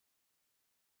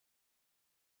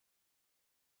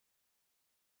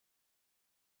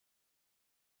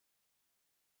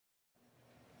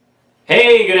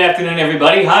Hey, good afternoon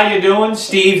everybody. How you doing?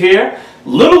 Steve here.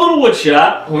 Little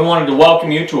Woodshop. We wanted to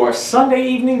welcome you to our Sunday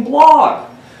evening blog.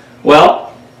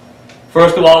 Well,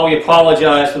 first of all, we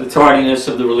apologize for the tardiness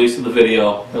of the release of the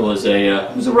video. It was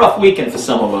a rough weekend for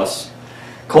some of us.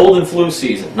 Cold and flu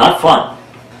season. Not fun.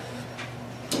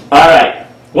 Alright,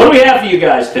 what do we have for you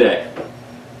guys today?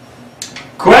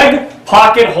 Kreg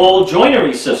pocket hole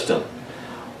joinery system.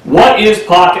 What is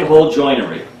pocket hole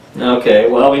joinery? Okay,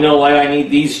 well, we know why I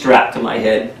need these strapped to my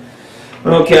head.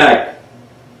 Okay.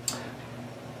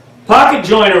 Pocket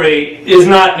joinery is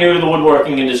not new to the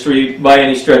woodworking industry by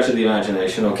any stretch of the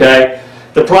imagination, okay?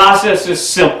 The process is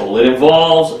simple. It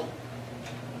involves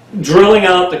drilling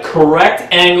out the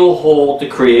correct angle hole to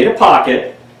create a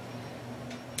pocket.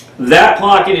 That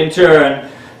pocket, in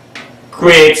turn,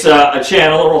 creates a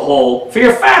channel or a hole for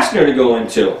your fastener to go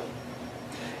into.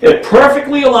 It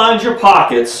perfectly aligns your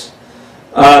pockets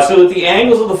so that the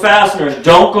angles of the fasteners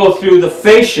don't go through the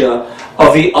fascia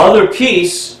of the other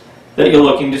piece that you're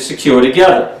looking to secure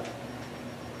together,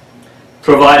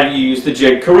 provided you use the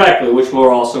jig correctly, which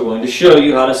we're also going to show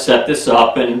you how to set this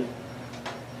up and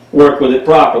work with it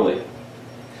properly.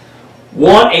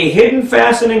 Want a hidden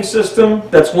fastening system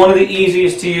that's one of the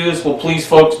easiest to use? Well, please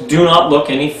folks, do not look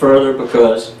any further,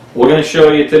 because we're going to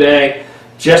show you today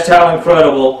just how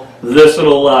incredible this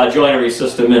little joinery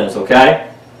system is, okay?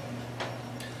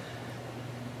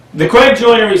 The Kreg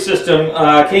joinery system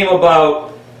came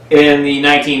about in the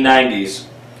 1990s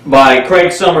by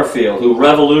Craig Summerfield, who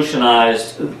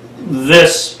revolutionized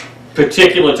this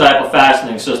particular type of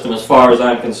fastening system as far as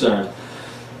I'm concerned.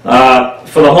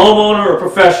 For the homeowner or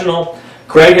professional,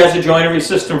 Kreg has a joinery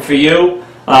system for you.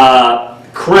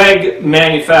 Kreg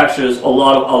manufactures a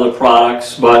lot of other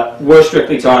products, but we're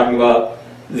strictly talking about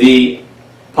the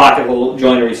pocket hole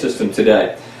joinery system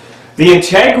today. The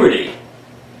integrity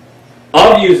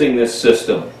of using this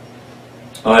system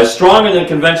is stronger than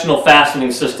conventional fastening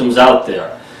systems out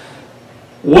there.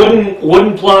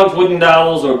 Wooden plugs, wooden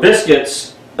dowels, or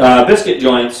biscuit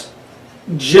joints,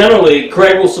 generally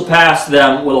Kreg will surpass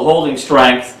them with a holding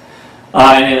strength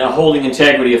and a holding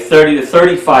integrity of 30 to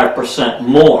 35%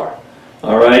 more.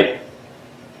 All right.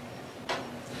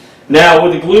 Now,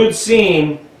 with the glued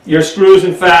seam, your screws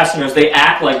and fasteners, they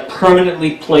act like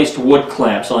permanently placed wood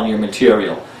clamps on your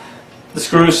material. The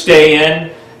screws stay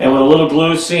in, and with a little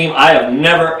glue seam, I have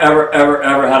never,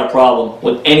 ever had a problem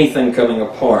with anything coming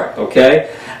apart,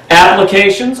 okay?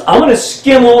 Applications, I'm going to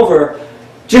skim over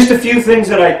just a few things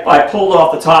that I pulled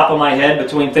off the top of my head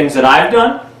between things that I've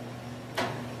done.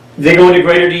 They go into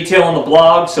greater detail on the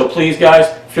blog, so please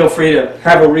guys, feel free to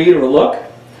have a read or a look.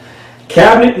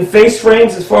 Cabinet and face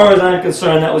frames, as far as I'm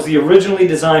concerned, that was the originally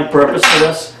designed purpose for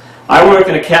this. I worked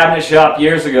in a cabinet shop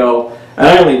years ago, and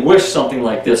I only wish something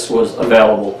like this was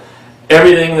available.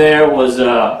 Everything there was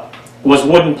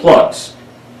wooden plugs.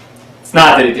 It's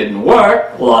not that it didn't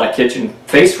work. A lot of kitchen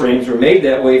face frames were made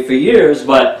that way for years,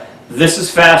 but this is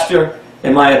faster,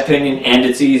 in my opinion, and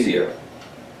it's easier.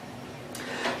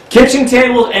 Kitchen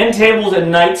tables, end tables,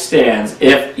 and nightstands.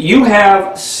 If you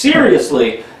have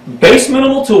seriously base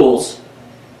minimal tools,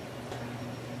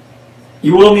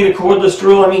 you will need a cordless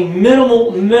drill. I mean,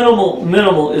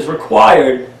 minimal is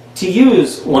required to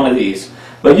use one of these.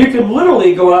 But you can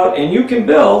literally go out and you can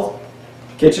build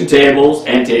kitchen tables,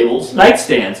 end tables,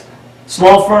 nightstands,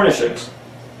 small furnishings.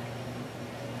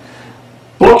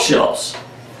 Bookshelves.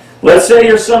 Let's say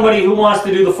you're somebody who wants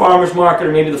to do the farmer's market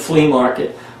or maybe the flea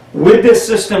market. With this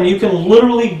system, you can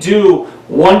literally do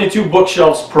 1 to 2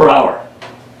 bookshelves per hour.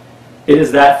 It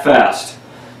is that fast.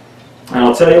 And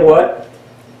I'll tell you what,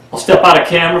 I'll step out of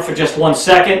camera for just 1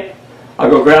 second. I'll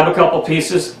go grab a couple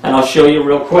pieces and I'll show you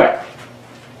real quick.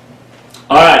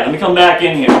 Alright, let me come back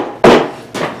in here.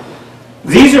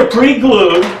 These are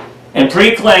pre-glued and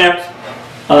pre-clamped.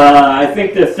 I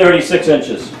think they're 36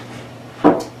 inches.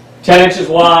 10 inches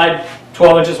wide,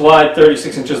 12 inches wide,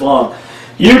 36 inches long.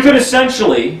 You could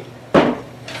essentially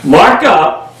mark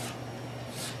up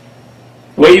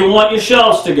where you want your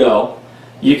shelves to go.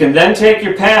 You can then take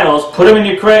your panels, put them in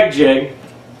your Kreg jig,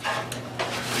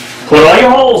 put all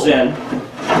your holes in,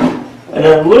 and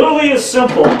then literally as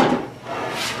simple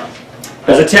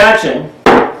as attaching,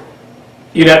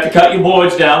 you'd have to cut your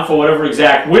boards down for whatever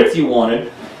exact width you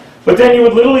wanted, but then you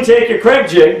would literally take your Kreg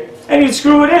jig and you'd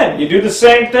screw it in. You'd do the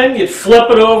same thing, you'd flip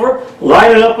it over,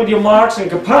 line it up with your marks, and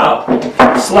kapow.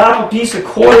 Slap a piece of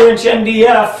 1/4 inch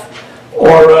MDF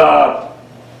or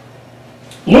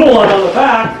Luan on the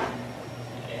back,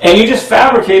 and you just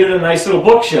fabricated a nice little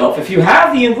bookshelf. If you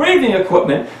have the engraving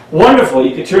equipment, wonderful.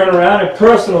 You could turn around and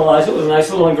personalize it with a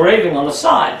nice little engraving on the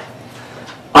side.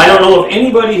 I don't know of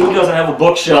anybody who doesn't have a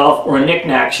bookshelf or a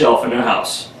knick-knack shelf in their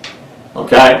house.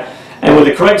 Okay? And with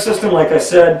the Kreg system, like I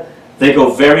said, they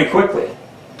go very quickly.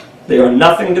 They are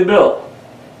nothing to build.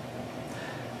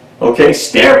 Okay,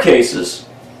 staircases.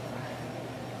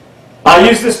 I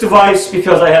use this device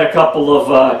because I had a couple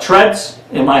of treads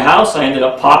in my house. I ended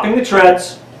up popping the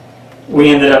treads.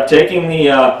 We ended up taking the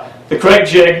Kreg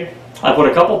jig. I put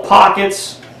a couple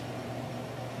pockets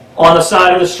on the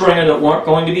side of the stringer that weren't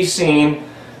going to be seen.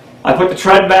 I put the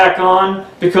tread back on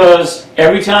because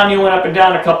every time you went up and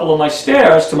down a couple of my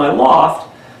stairs to my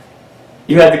loft,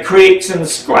 you had the creaks and the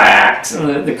scracks and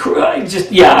I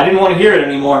didn't want to hear it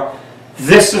anymore.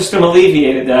 This system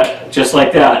alleviated that, just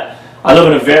like that. I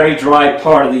live in a very dry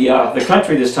part of the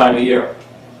country this time of year.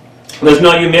 There's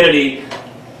no humidity.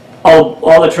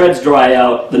 All the treads dry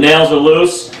out. The nails are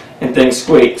loose and things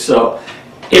squeak. So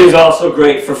it is also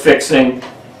great for fixing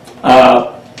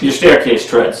your staircase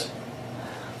treads.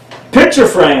 Picture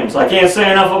frames. I can't say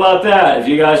enough about that. If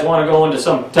you guys want to go into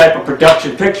some type of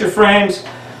production picture frames,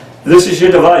 this is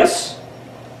your device.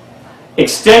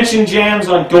 Extension jambs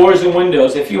on doors and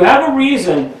windows. If you have a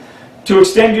reason to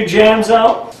extend your jambs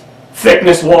out,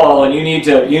 thickness wall, and you need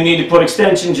to put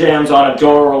extension jambs on a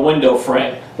door or a window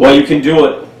frame, well, you can do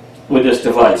it with this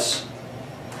device.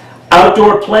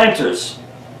 Outdoor planters.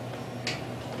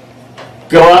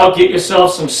 Go out, get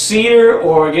yourself some cedar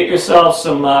or get yourself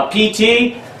some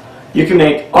PT. You can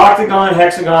make octagon,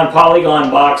 hexagon,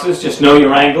 polygon boxes. Just know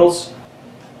your angles.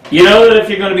 You know that if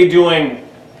you're going to be doing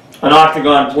an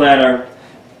octagon planter,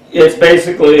 it's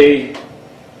basically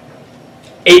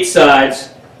 8 sides.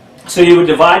 So you would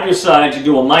divide your sides, you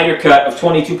do a miter cut of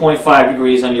 22.5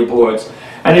 degrees on your boards,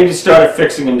 and then you start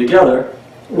fixing them together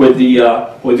with the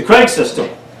Kreg system.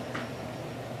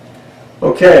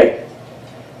 Okay,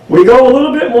 we go a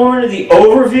little bit more into the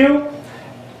overview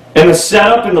and the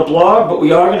setup in the blog, but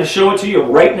we are going to show it to you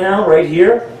right now, right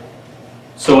here.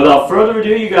 So without further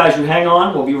ado, you guys, you hang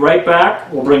on. We'll be right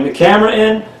back. We'll bring the camera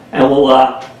in, and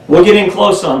we'll get in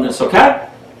close on this, okay?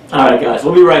 All right, guys,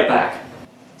 we'll be right back.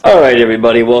 All right,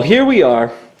 everybody. Well, here we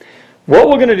are. What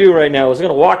we're going to do right now is going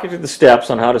to walk you through the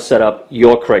steps on how to set up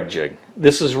your Kreg jig.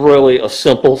 This is really a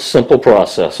simple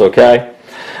process, okay?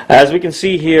 As we can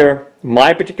see here,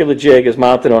 my particular jig is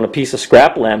mounted on a piece of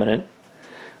scrap laminate,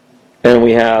 and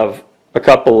we have a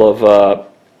couple of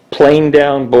plane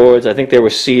down boards. I think they were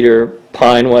cedar,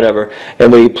 pine, whatever,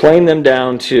 and we plane them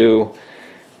down to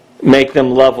make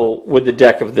them level with the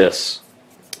deck of this,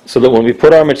 so that when we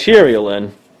put our material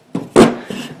in,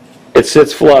 it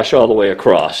sits flush all the way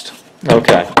across.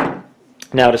 Okay.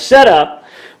 Now to set up,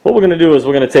 what we're going to do is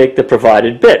we're going to take the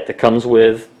provided bit that comes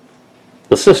with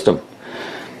the system.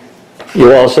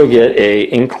 You'll also get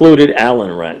a included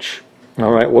Allen wrench.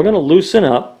 All right, we're going to loosen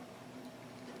up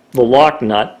the lock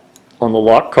nut on the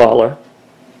lock collar.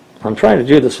 I'm trying to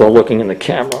do this while looking in the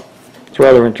camera. It's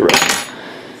rather interesting.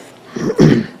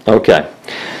 Okay.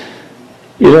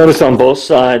 You notice on both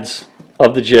sides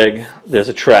of the jig there's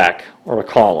a track or a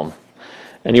column,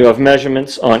 and you have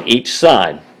measurements on each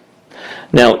side.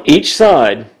 Now each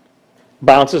side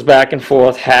bounces back and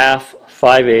forth 1/2,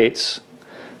 5/8,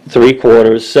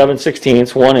 3/4,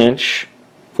 7/16, 1 inch,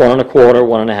 1 1/4,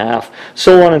 1 1/2,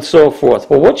 so on and so forth.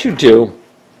 But what you do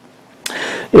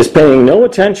is, paying no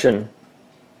attention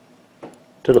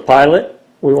to the pilot,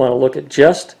 we want to look at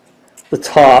just the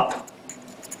top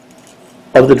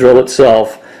of the drill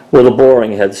itself where the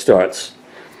boring head starts.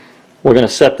 We're going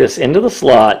to set this into the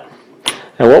slot,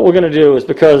 and what we're going to do is,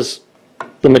 because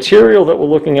the material that we're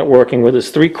looking at working with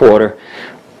is 3/4,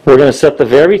 we're going to set the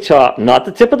very top, not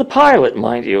the tip of the pilot,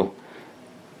 mind you,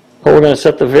 but we're going to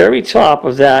set the very top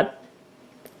of that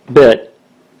bit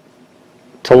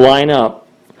to line up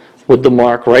with the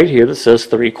mark right here that says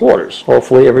 3/4.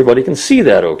 Hopefully everybody can see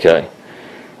that okay.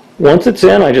 Once it's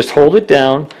in, I just hold it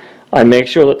down. I make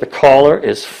sure that the collar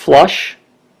is flush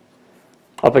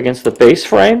up against the base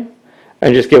frame,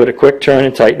 and just give it a quick turn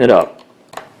and tighten it up.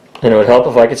 And it would help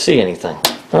if I could see anything.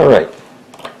 All right.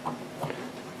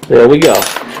 There we go.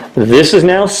 This is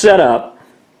now set up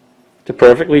to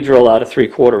perfectly drill out a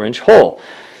 3/4 inch hole.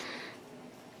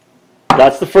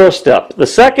 That's the first step. The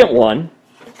second one,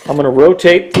 I'm going to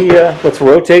rotate let's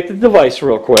rotate the device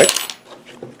real quick.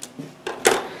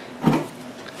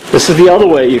 This is the other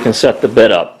way you can set the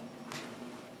bit up.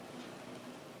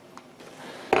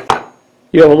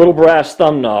 You have a little brass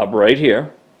thumb knob right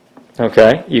here.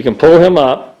 Okay, you can pull him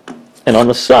up, and on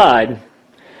the side,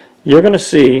 you're going to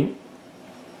see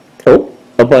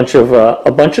a bunch of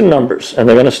numbers, and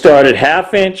they're going to start at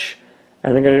 1/2 inch,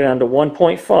 and they're going to go down to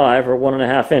 1.5 or 1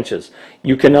 1/2 inches.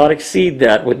 You cannot exceed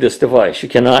that with this device. You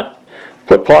cannot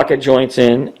put pocket joints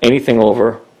in anything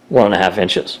over 1 1/2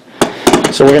 inches.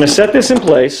 So we're going to set this in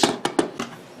place.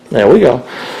 There we go.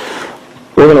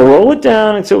 We're going to roll it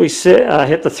down until we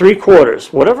hit the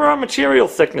 3/4. Whatever our material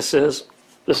thickness is,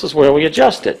 this is where we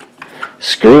adjust it.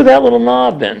 Screw that little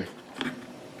knob in.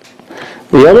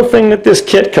 The other thing that this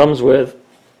kit comes with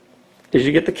is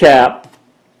you get the cap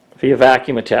for your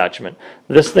vacuum attachment.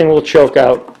 This thing will choke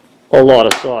out a lot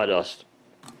of sawdust.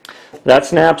 That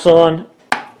snaps on.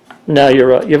 Now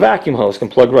your vacuum hose can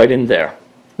plug right in there.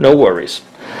 No worries.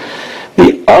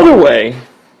 The other way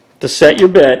to set your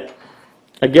bit,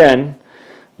 again,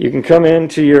 you can come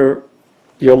into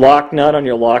your lock nut on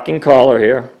your locking collar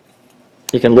here.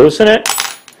 You can loosen it.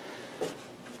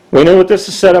 We know that this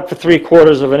is set up for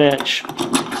 3/4 of an inch.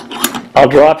 I'll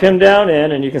drop him down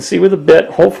in, and you can see where the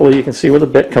bit, hopefully you can see where the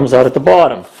bit comes out at the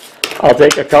bottom. I'll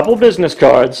take a couple business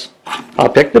cards. I'll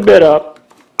pick the bit up.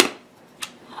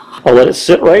 I'll let it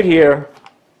sit right here.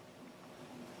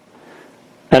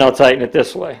 And I'll tighten it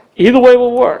this way. Either way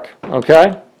will work,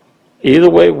 okay? Either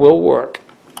way will work.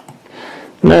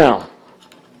 Now,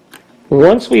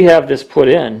 once we have this put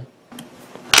in,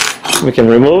 we can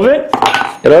remove it,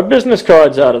 get our business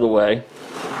cards out of the way,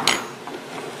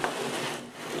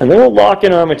 and then we'll lock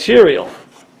in our material.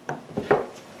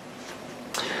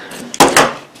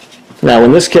 Now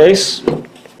in this case,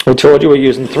 we told you we're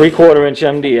using 3/4 inch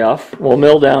MDF. We'll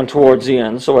mill down towards the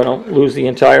end so I don't lose the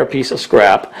entire piece of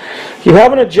scrap. You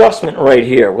have an adjustment right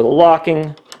here with a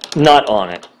locking nut on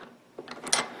it.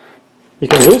 You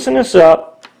can loosen this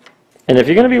up, and if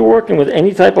you're going to be working with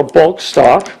any type of bulk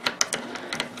stock,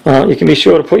 you can be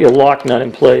sure to put your lock nut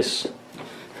in place.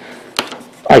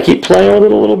 I keep playing with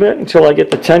it a little bit until I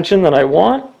get the tension that I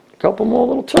want. A couple more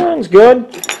little turns, good.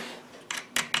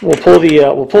 We'll pull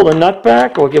the nut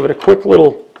back. We'll give it a quick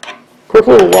little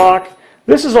lock.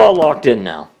 This is all locked in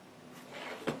now.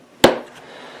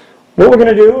 What we're going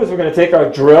to do is we're going to take our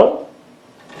drill.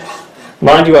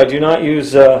 Mind you, I do not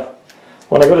use,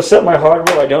 when I go to set my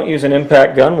hardware, I don't use an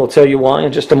impact gun. We'll tell you why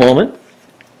in just a moment.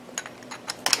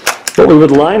 But we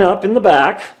would line up in the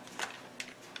back.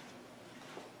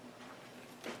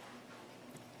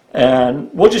 And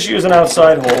we'll just use an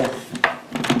outside hole.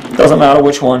 Doesn't matter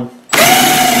which one.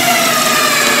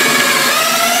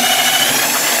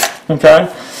 Okay?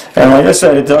 And like I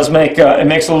said, it does make, it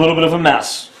makes a little bit of a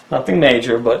mess. Nothing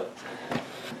major, but...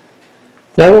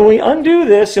 Now when we undo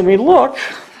this and we look,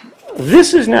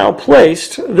 this is now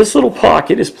placed, this little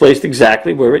pocket is placed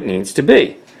exactly where it needs to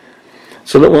be.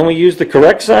 So that when we use the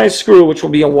correct size screw, which will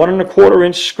be a 1 1/4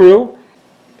 inch screw,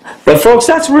 but folks,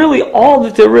 that's really all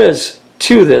that there is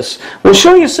to this. We'll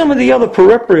show you some of the other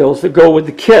peripherals that go with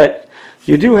the kit.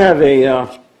 You do have a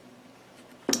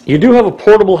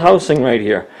portable housing right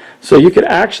here. So you could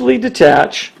actually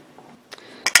detach,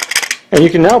 and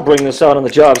you can now bring this out on the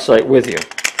job site with you.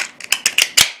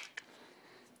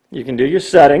 You can do your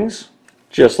settings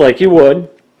just like you would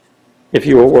if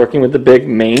you were working with the big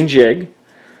main jig.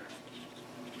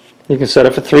 You can set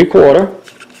it for 3/4.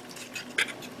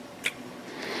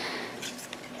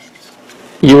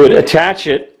 You would attach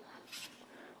it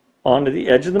onto the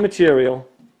edge of the material,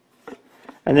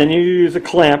 and then you use a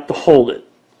clamp to hold it.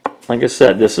 Like I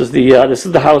said, this is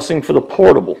the housing for the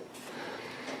portable.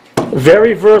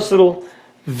 Very versatile,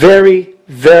 very,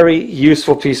 very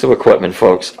useful piece of equipment,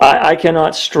 folks. I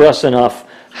cannot stress enough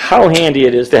how handy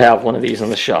it is to have one of these in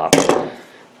the shop.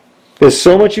 There's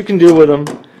so much you can do with them.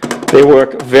 They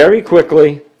work very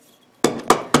quickly.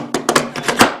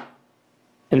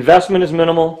 Investment is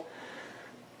minimal.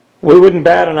 We wouldn't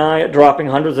bat an eye at dropping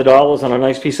hundreds of dollars on a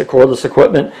nice piece of cordless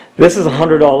equipment. This is a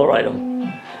 $100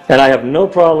 item, and I have no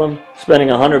problem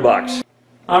spending $100.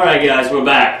 All right, guys, we're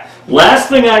back. Last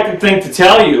thing I can think to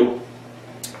tell you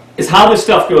is how this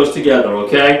stuff goes together.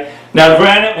 Okay. Now,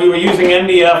 granted, we were using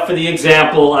MDF for the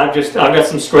example. I've got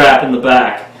some scrap in the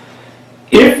back.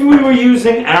 If we were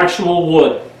using actual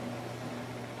wood,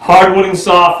 hardwood and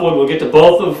softwood, we'll get to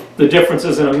both of the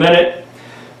differences in a minute.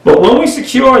 But when we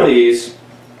secure these,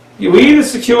 you either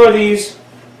secure these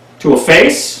to a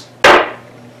face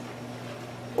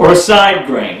or a side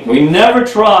grain. We never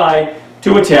try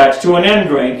to attach to an end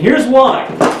grain. Here's why.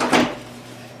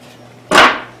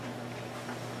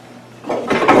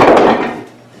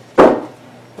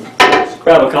 Let's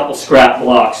grab a couple scrap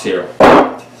blocks here.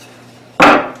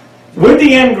 With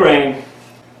the end grain,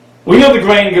 we know the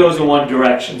grain goes in one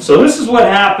direction. So this is what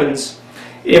happens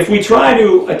if we try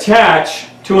to attach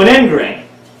to an end grain.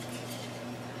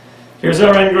 Here's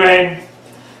our end grain,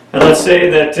 and let's say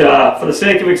that for the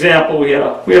sake of example, we had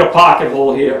a pocket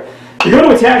hole here. You're going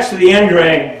to attach to the end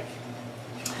grain,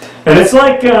 and it's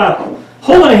like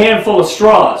holding a handful of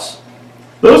straws.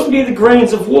 Those would be the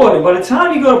grains of wood, and by the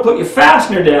time you go to put your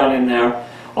fastener down in there,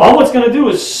 all it's going to do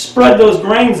is spread those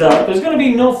grains out. There's going to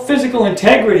be no physical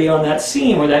integrity on that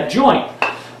seam or that joint.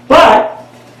 But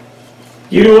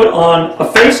you do it on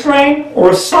a face grain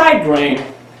or a side grain,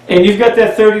 and you've got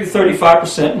that 30 to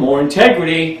 35% more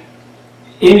integrity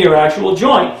in your actual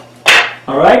joint.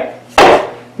 All right?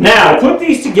 Now, to put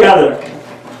these together,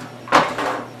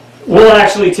 we'll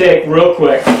actually take real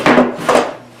quick,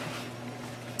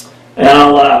 and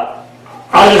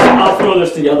I'll throw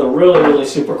this together really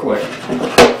super quick.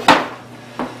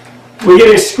 We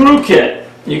get a screw kit.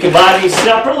 You can buy these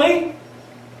separately.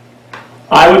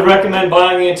 I would recommend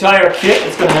buying the entire kit.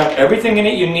 It's going to have everything in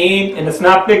it you need, and it's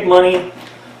not big money.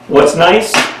 What's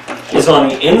nice is on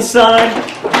the inside,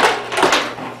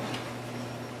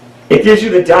 it gives you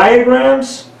the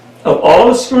diagrams of all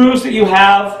the screws that you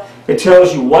have. It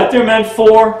tells you what they're meant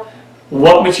for,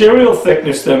 what material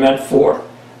thickness they're meant for.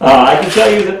 I can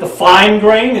tell you that the fine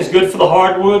grain is good for the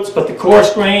hardwoods, but the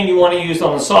coarse grain you want to use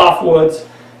on the softwoods,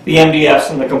 the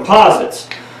MDFs, and the composites.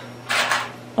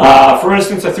 For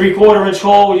instance, a 3/4 inch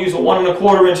hole, we use a 1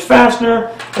 1/4 inch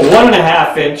fastener. A 1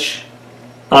 1/2 inch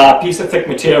piece of thick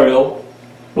material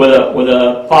with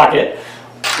a pocket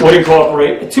would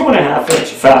incorporate a 2 1/2 inch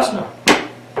fastener.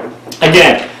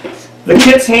 Again, the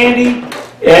kit's handy,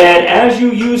 and as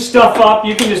you use stuff up,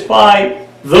 you can just buy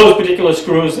those particular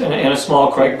screws in a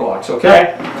small Kreg box,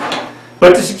 okay?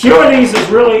 But to secure these is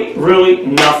really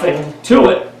nothing to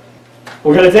it.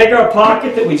 We're going to take our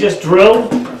pocket that we just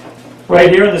drilled right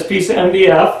here in this piece of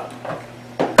MDF.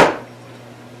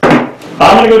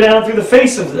 I'm going to go down through the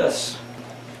face of this.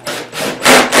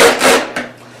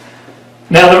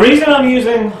 Now, the reason I'm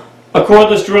using a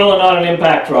cordless drill and not an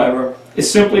impact driver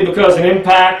is simply because an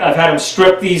impact, I've had them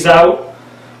strip these out.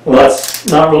 Well, that's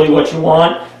not really what you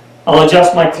want. I'll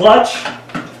adjust my clutch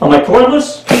on my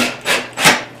cordless.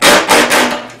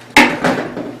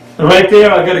 And right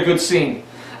there, I've got a good seam.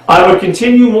 I would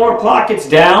continue more pockets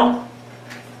down,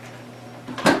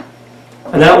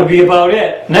 and that would be about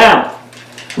it. Now,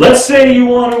 let's say you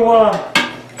want to,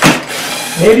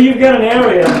 maybe you've got an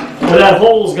area where that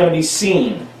hole is going to be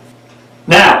seen.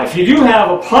 Now, if you do have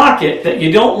a pocket that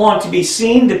you don't want to be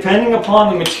seen, depending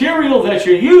upon the material that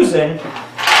you're using, you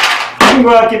can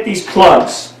go out and get these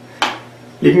plugs.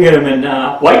 You can get them in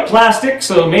white plastic,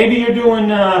 so maybe you're doing,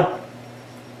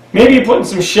 maybe you're putting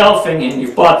some shelving in.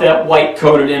 You've bought that white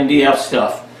coated MDF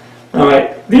stuff. All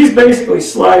right, these basically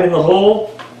slide in the hole,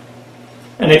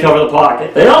 and they cover the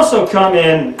pocket. They also come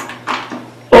in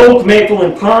oak, maple,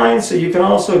 and pine, so you can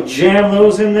also jam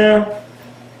those in there.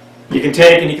 You can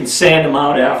take and you can sand them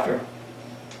out after.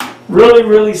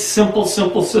 Really simple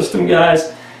system,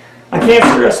 guys. I can't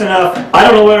stress enough. I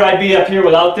don't know where I'd be up here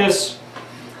without this.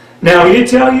 Now, we did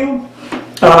tell you,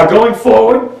 going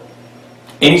forward,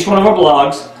 in each one of our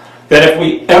blogs, that if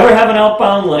we ever have an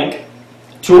outbound link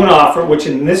to an offer, which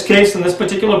in this case, in this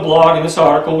particular blog, in this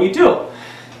article, we do.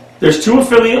 There's 2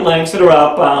 affiliate links that are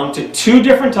outbound to 2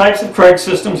 different types of Kreg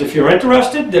systems. If you're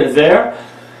interested, they're there.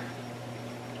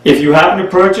 If you happen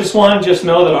to purchase one, just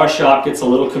know that our shop gets a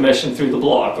little commission through the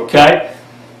blog, okay?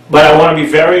 But I want to be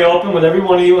very open with every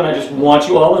one of you, and I just want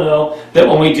you all to know that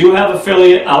when we do have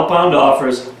affiliate outbound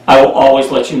offers, I will always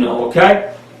let you know,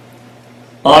 okay?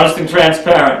 Honest and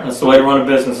transparent. That's the way to run a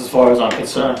business as far as I'm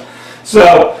concerned.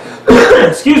 So,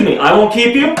 excuse me, I won't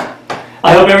keep you.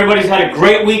 I hope everybody's had a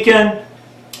great weekend.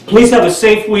 Please have a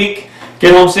safe week.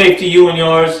 Get home safe to you and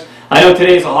yours. I know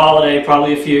today's a holiday.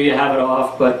 Probably a few of you have it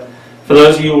off, but for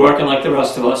those of you working like the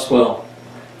rest of us, well,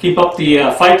 keep up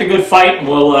the fight the good fight, and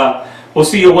we'll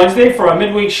see you Wednesday for our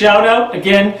midweek shout out.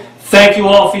 Again, thank you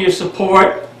all for your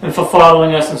support and for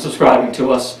following us and subscribing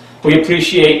to us. We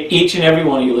appreciate each and every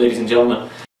one of you, ladies and gentlemen.